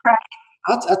flash crash.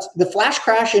 The flash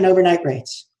crash in overnight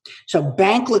rates. So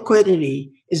bank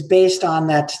liquidity is based on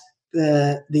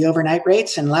the overnight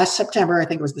rates. And last September, I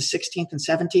think it was the 16th and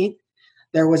 17th,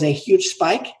 there was a huge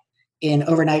spike in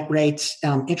overnight rates,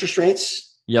 interest rates.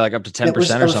 Yeah, like up to 10% or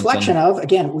something. It was a reflection of,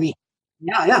 again,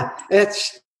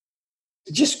 it's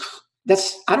just,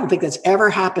 I don't think that's ever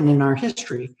happened in our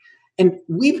history. And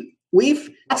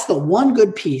that's the one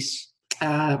good piece.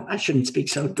 I shouldn't speak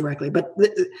so directly, but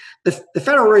the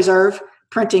Federal Reserve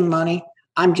printing money,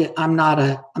 I'm not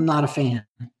a fan.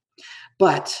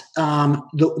 But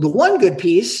the one good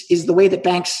piece is the way that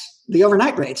banks, the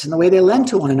overnight rates, and the way they lend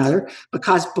to one another.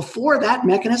 Because before that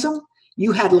mechanism,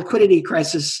 you had liquidity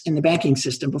crisis in the banking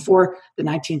system. Before the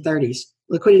 1930s,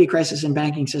 liquidity crisis in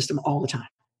banking system all the time.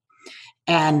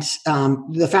 And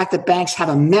the fact that banks have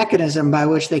a mechanism by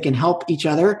which they can help each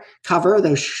other cover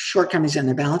those shortcomings in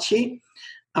their balance sheet,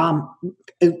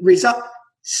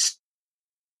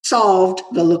 solved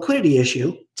the liquidity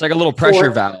issue. It's like a little pressure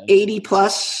valve. 80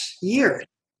 plus years.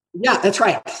 Yeah, that's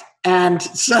right. And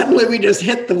suddenly we just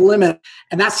hit the limit,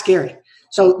 and that's scary.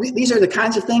 So these are the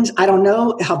kinds of things. I don't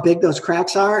know how big those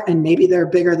cracks are, and maybe they're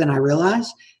bigger than I realize,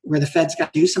 where the Fed's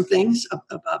got to do some things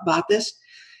about this.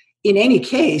 In any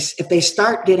case, if they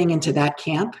start getting into that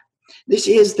camp, this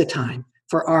is the time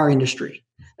for our industry,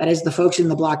 that is the folks in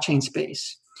the blockchain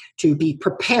space, to be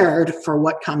prepared for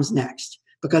what comes next.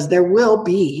 Because there will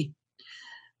be,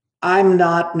 I'm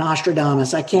not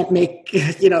Nostradamus, I can't make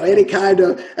any kind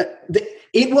of,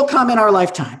 it will come in our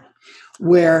lifetime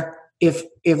where if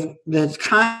the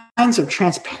kinds of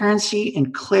transparency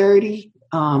and clarity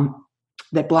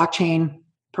that blockchain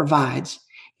provides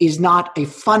is not a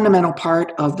fundamental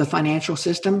part of the financial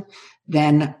system,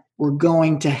 then we're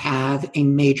going to have a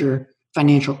major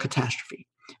financial catastrophe.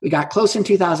 We got close in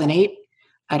 2008.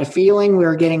 I had a feeling we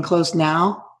were getting close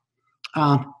now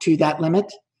to that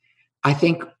limit. I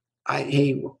think,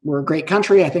 hey, we're a great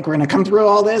country. I think we're going to come through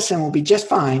all this and we'll be just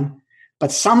fine.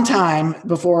 But sometime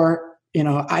before,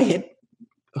 I hit,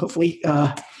 hopefully,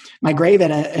 my grave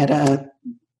at a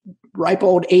ripe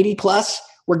old 80 plus,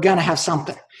 we're going to have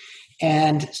something.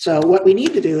 And so what we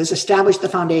need to do is establish the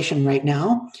foundation right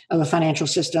now of a financial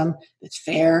system that's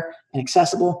fair and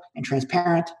accessible and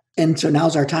transparent. And so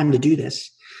now's our time to do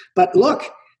this. But look,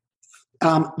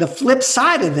 the flip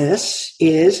side of this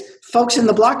is folks in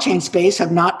the blockchain space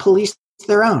have not policed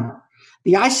their own.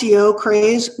 The ICO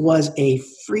craze was a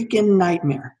freaking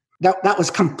nightmare. That was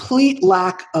complete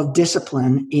lack of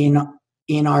discipline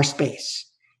in our space.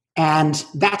 And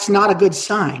that's not a good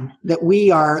sign that we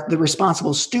are the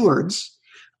responsible stewards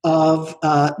of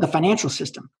the financial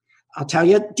system. I'll tell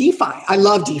you, DeFi. I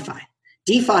love DeFi.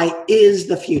 DeFi is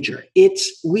the future.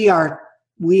 We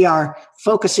are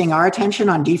focusing our attention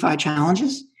on DeFi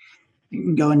challenges. You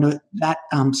can go into that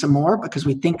some more because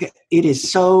we think it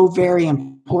is so very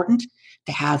important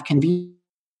to have convenient,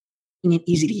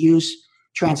 easy to use,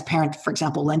 transparent, for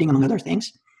example, lending, among other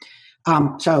things.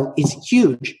 So it's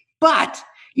huge. But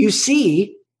you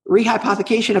see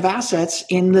rehypothecation of assets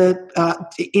in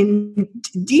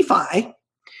DeFi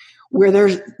where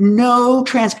there's no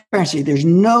transparency. There's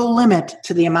no limit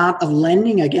to the amount of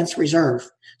lending against reserve.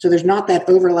 So there's not that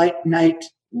overnight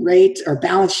rate or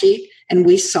balance sheet. And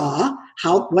we saw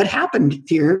what happened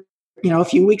here, a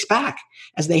few weeks back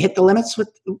as they hit the limits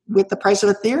with the price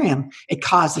of Ethereum. It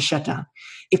caused the shutdown.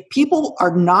 If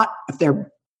they're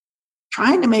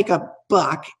trying to make a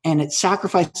buck and it's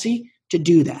sacrificing to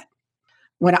do that.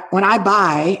 When I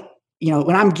buy,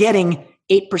 when I'm getting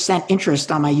 8%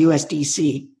 interest on my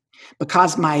USDC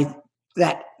because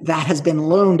that has been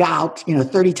loaned out,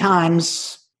 30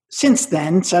 times since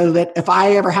then, so that if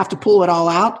I ever have to pull it all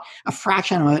out, a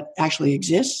fraction of it actually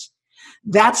exists.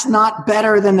 That's not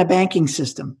better than the banking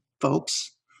system,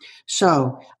 folks.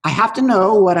 So I have to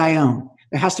know what I own.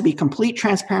 There has to be complete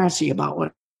transparency about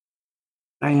what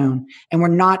I own. And we're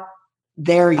not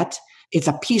there yet. It's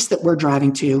a piece that we're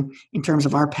driving to in terms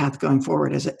of our path going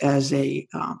forward as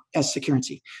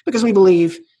securrency, because we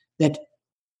believe that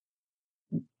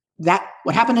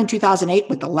what happened in 2008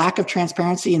 with the lack of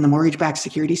transparency in the mortgage-backed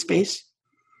security space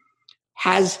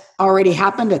has already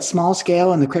happened at small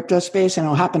scale in the crypto space, and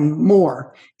it'll happen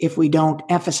more if we don't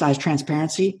emphasize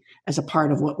transparency as a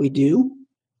part of what we do.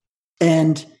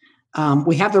 And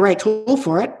we have the right tool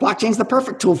for it. Blockchain's the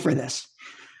perfect tool for this.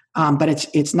 But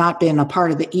it's not been a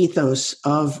part of the ethos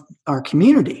of our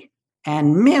community.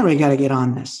 And man, we got to get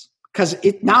on this because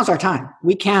now's our time.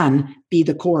 We can be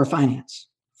the core of finance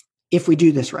if we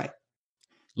do this right.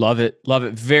 Love it. Love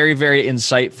it. Very, very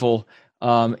insightful.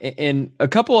 And a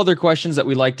couple other questions that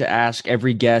we like to ask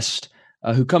every guest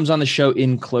who comes on the show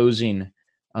in closing.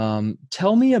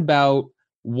 Tell me about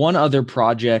one other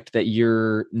project that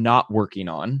you're not working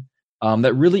on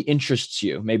that really interests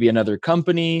you. Maybe another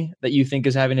company that you think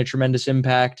is having a tremendous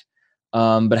impact,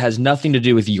 but has nothing to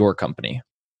do with your company.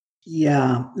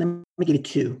 Yeah. Let me give you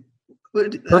two.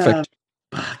 Perfect.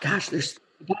 Gosh, there's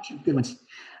a bunch of good ones.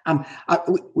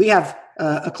 We have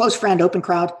a close friend,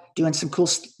 OpenCrowd, doing some cool,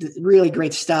 really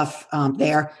great stuff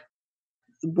there,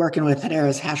 working with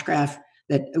Hedera's Hashgraph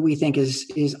that we think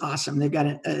is awesome. They've got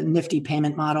a nifty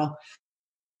payment model.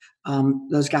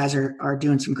 Those guys are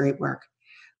doing some great work.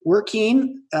 We're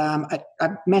keen. I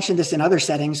mentioned this in other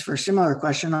settings for a similar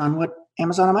question on what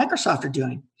Amazon and Microsoft are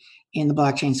doing in the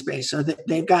blockchain space. So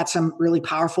they've got some really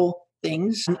powerful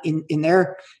things in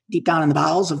their deep down in the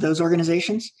bowels of those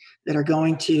organizations that are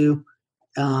going to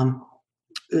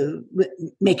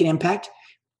make an impact.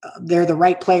 They're the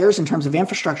right players in terms of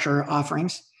infrastructure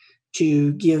offerings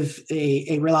to give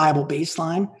a reliable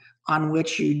baseline on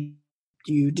which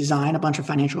you design a bunch of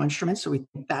financial instruments. So we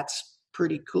think that's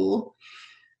pretty cool.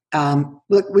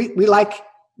 Look, we like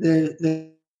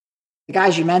the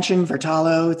guys you mentioned,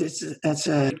 Vertalo. That's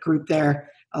a group there.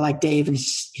 I like Dave and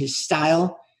his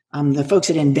style. The folks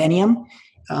at Invenium,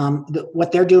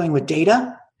 what they're doing with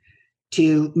data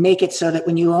to make it so that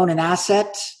when you own an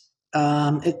asset,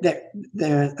 I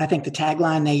think the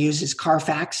tagline they use is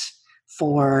Carfax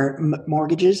for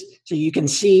mortgages. So you can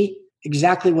see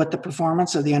exactly what the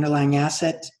performance of the underlying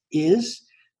asset is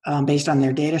based on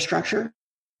their data structure.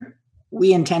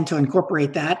 We intend to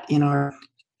incorporate that in our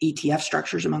ETF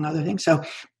structures, among other things. So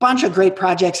bunch of great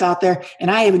projects out there. And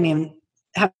I haven't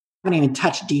even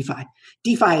touched DeFi.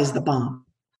 DeFi is the bomb.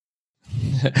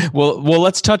 Well,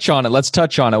 let's touch on it.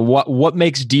 What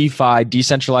makes DeFi,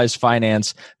 decentralized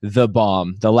finance, the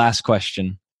bomb? The last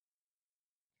question.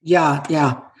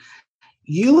 Yeah.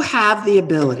 You have the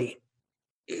ability.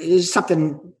 It is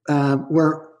something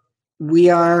where we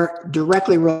are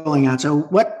directly rolling out. So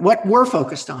what we're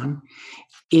focused on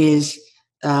is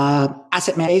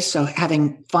asset management. So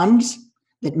having funds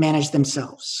that manage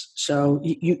themselves. So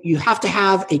you have to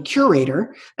have a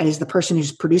curator, that is the person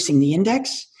who's producing the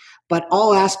index, but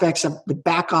all aspects of the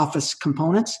back office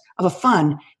components of a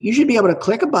fund, you should be able to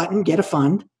click a button, get a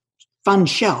fund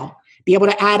shell, be able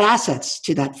to add assets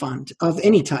to that fund of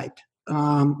any type,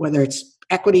 whether it's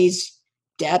equities,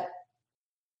 debt,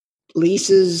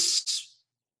 leases,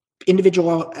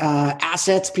 individual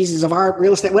assets, pieces of art,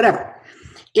 real estate, whatever,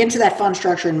 into that fund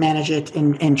structure and manage it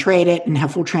and trade it and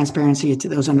have full transparency to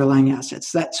those underlying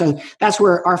assets. So that's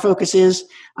where our focus is.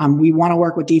 We want to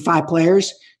work with DeFi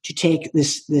players to take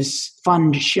this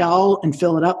fund shell and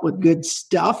fill it up with good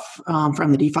stuff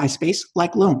from the DeFi space,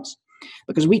 like loans,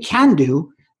 because we can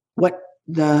do what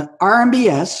the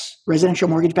RMBS, residential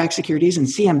mortgage-backed securities, and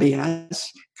CMBS,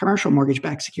 commercial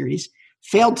mortgage-backed securities,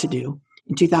 failed to do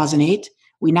in 2008.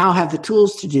 We now have the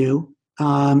tools to do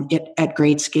it at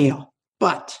great scale.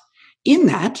 But in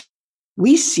that,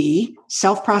 we see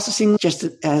self-processing just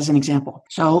as an example.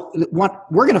 So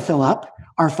what we're going to fill up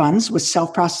our funds with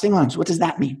self-processing loans. What does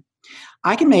that mean?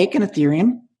 I can make an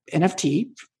Ethereum NFT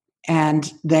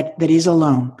and that is a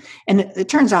loan. And it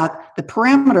turns out the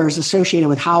parameters associated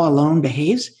with how a loan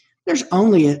behaves, there's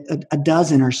only a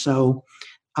dozen or so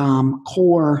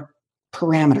core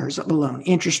parameters of a loan: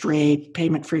 interest rate,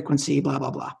 payment frequency, blah,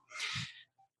 blah, blah.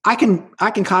 I can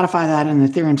codify that in an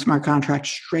Ethereum smart contract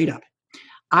straight up.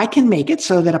 I can make it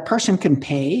so that a person can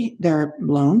pay their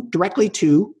loan directly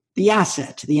to the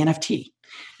asset, to the NFT.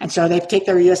 And so they take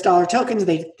their US dollar tokens,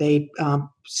 they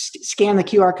scan the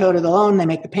QR code of the loan, they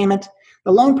make the payment.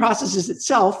 The loan processes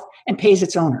itself and pays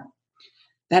its owner.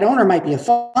 That owner might be a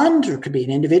fund, or it could be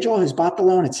an individual who's bought the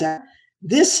loan, etc.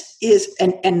 This is,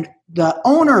 and the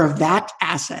owner of that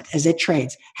asset as it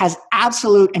trades has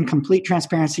absolute and complete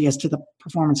transparency as to the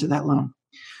performance of that loan.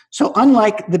 So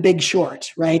unlike the Big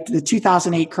Short, right, the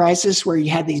 2008 crisis where you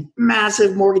had these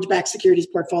massive mortgage-backed securities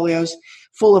portfolios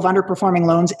full of underperforming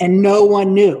loans and no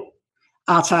one knew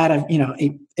outside of,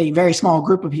 a very small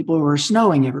group of people who were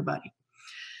snowing everybody.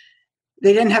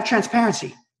 They didn't have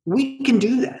transparency. We can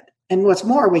do that. And what's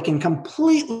more, we can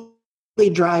completely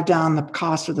drive down the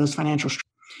cost of those financial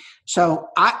structures. So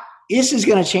this is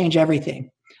going to change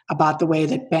everything about the way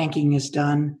that banking is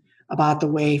done, about the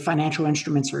way financial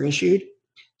instruments are issued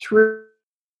through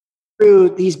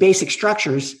these basic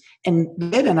structures. And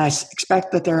I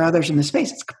expect that there are others in the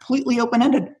space. It's completely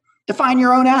open-ended. Define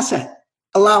your own asset.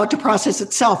 Allow it to process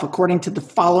itself according to the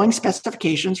following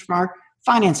specifications from our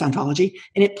finance ontology,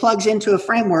 and it plugs into a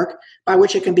framework by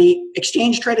which it can be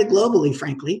exchange traded globally,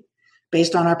 frankly,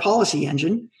 based on our policy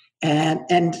engine.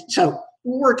 And so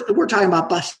we're talking about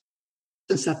busting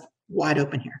stuff wide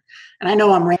open here. And I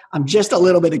know I'm just a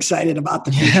little bit excited about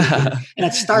the future. Yeah. And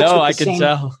it starts with the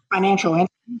same financial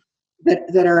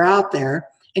instruments that are out there,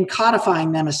 and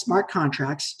codifying them as smart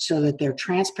contracts so that they're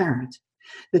transparent,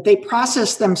 that they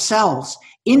process themselves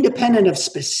independent of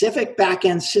specific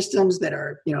back-end systems that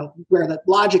are, where the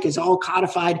logic is all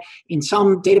codified in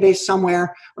some database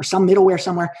somewhere or some middleware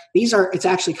somewhere. It's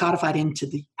actually codified into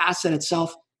the asset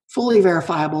itself, fully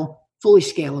verifiable, fully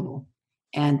scalable.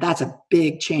 And that's a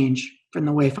big change from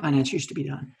the way finance used to be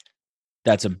done.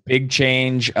 That's a big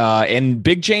change, and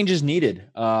big change is needed.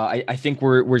 I think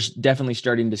we're definitely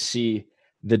starting to see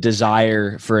the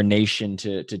desire for a nation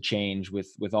to change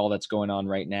with all that's going on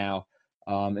right now.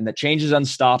 And that change is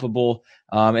unstoppable.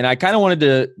 And I kind of wanted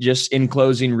to just, in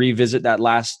closing, revisit that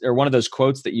one of those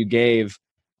quotes that you gave.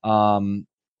 It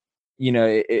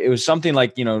was something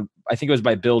like, I think it was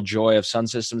by Bill Joy of Sun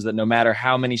Systems, that no matter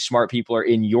how many smart people are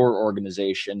in your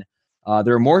organization,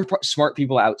 there are more smart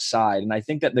people outside. And I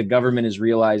think that the government is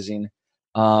realizing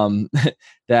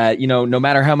that, no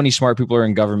matter how many smart people are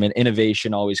in government,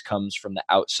 innovation always comes from the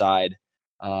outside,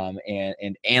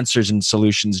 and answers and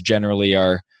solutions generally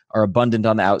are abundant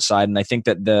on the outside. And I think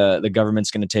that the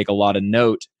government's going to take a lot of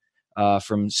note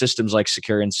from systems like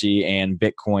Securrency and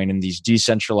Bitcoin and these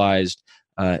decentralized,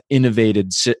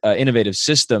 innovative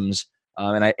systems.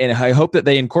 And I hope that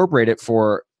they incorporate it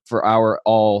for our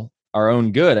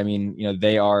own good. I mean,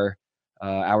 they are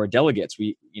our delegates.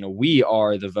 We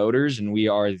are the voters, and we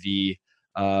are the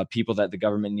people that the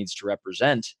government needs to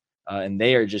represent, and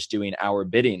they are just doing our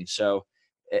bidding. So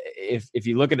if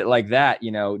you look at it like that,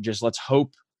 just let's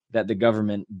hope that the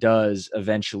government does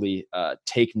eventually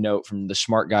take note from the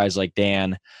smart guys like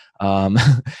Dan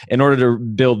in order to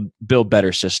build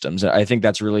better systems. I think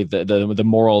that's really the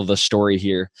moral of the story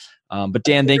here. But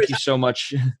Dan, thank you so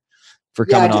much for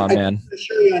coming on, man. I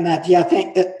assure you on that. Yeah,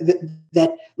 think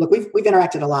that look, we've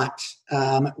interacted a lot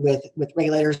with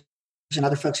regulators and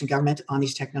other folks in government on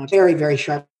these technologies. Very, very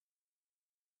sharp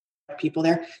people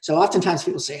there. So oftentimes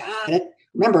people say,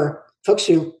 remember, folks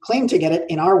who claim to get it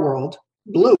in our world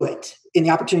blew it in the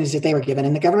opportunities that they were given,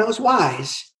 and the government was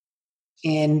wise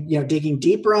in digging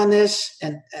deeper on this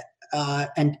and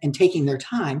taking their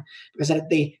time, because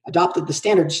they adopted the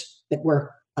standards that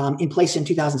were in place in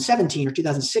 2017 or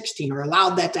 2016, or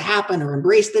allowed that to happen or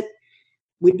embraced it.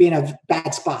 We'd be in a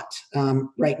bad spot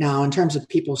right now in terms of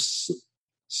people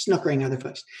snookering other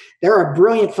folks. There are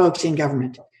brilliant folks in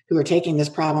government who are taking this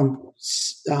problem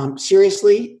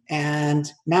seriously,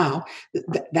 and now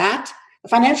that the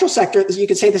financial sector, you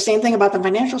could say the same thing about the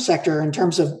financial sector in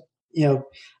terms of, no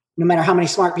matter how many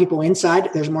smart people inside,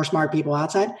 there's more smart people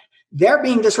outside. They're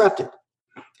being disrupted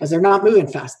because they're not moving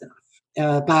fast enough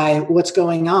by what's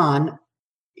going on.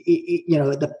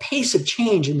 The pace of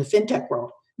change in the fintech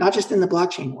world, not just in the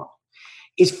blockchain world,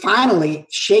 is finally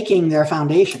shaking their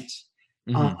foundations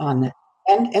on that.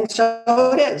 And so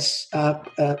it is.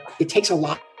 It takes a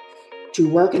lot to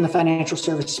work in the financial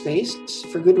service space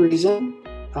for good reason.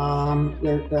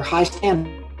 There are high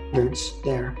standards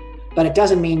there, but it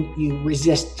doesn't mean you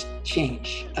resist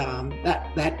change.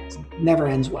 That never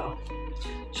ends well.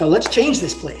 So let's change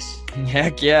this place.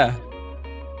 Heck yeah.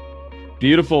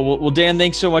 Beautiful. Well, Dan,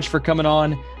 thanks so much for coming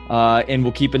on, and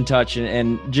we'll keep in touch.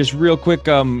 And just real quick,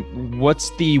 what's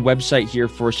the website here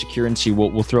for Securency?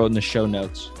 We'll throw it in the show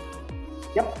notes.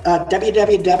 Yep.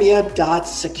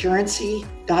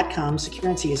 www.securency.com.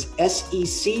 Securency is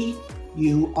SECURRENCY.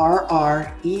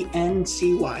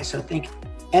 So think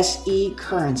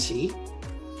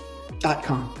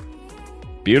securrency.com.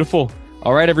 Beautiful.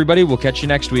 All right, everybody. We'll catch you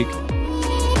next week.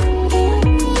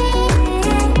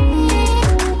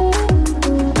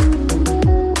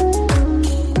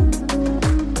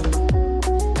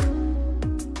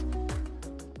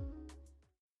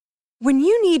 When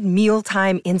you need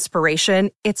mealtime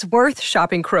inspiration, it's worth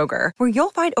shopping Kroger, where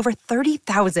you'll find over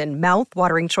 30,000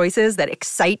 mouth-watering choices that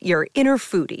excite your inner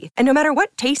foodie. And no matter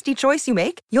what tasty choice you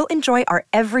make, you'll enjoy our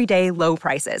everyday low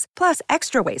prices, plus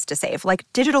extra ways to save, like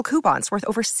digital coupons worth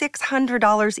over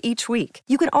 $600 each week.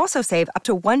 You can also save up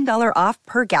to $1 off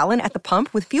per gallon at the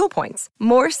pump with fuel points.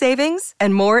 More savings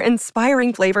and more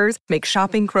inspiring flavors make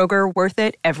shopping Kroger worth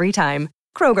it every time.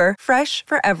 Kroger, fresh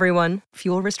for everyone.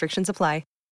 Fuel restrictions apply.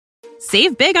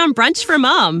 Save big on brunch for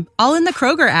mom, all in the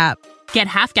Kroger app. Get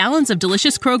half gallons of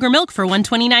delicious Kroger milk for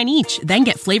 $1.29 each. Then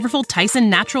get flavorful Tyson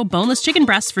natural boneless chicken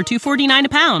breasts for $2.49 a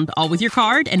pound, all with your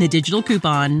card and a digital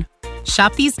coupon.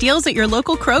 Shop these deals at your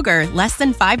local Kroger, less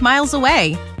than 5 miles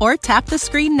away. Or tap the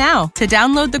screen now to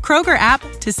download the Kroger app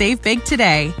to save big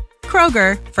today.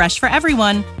 Kroger, fresh for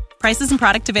everyone. Prices and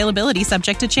product availability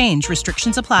subject to change.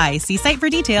 Restrictions apply. See site for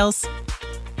details.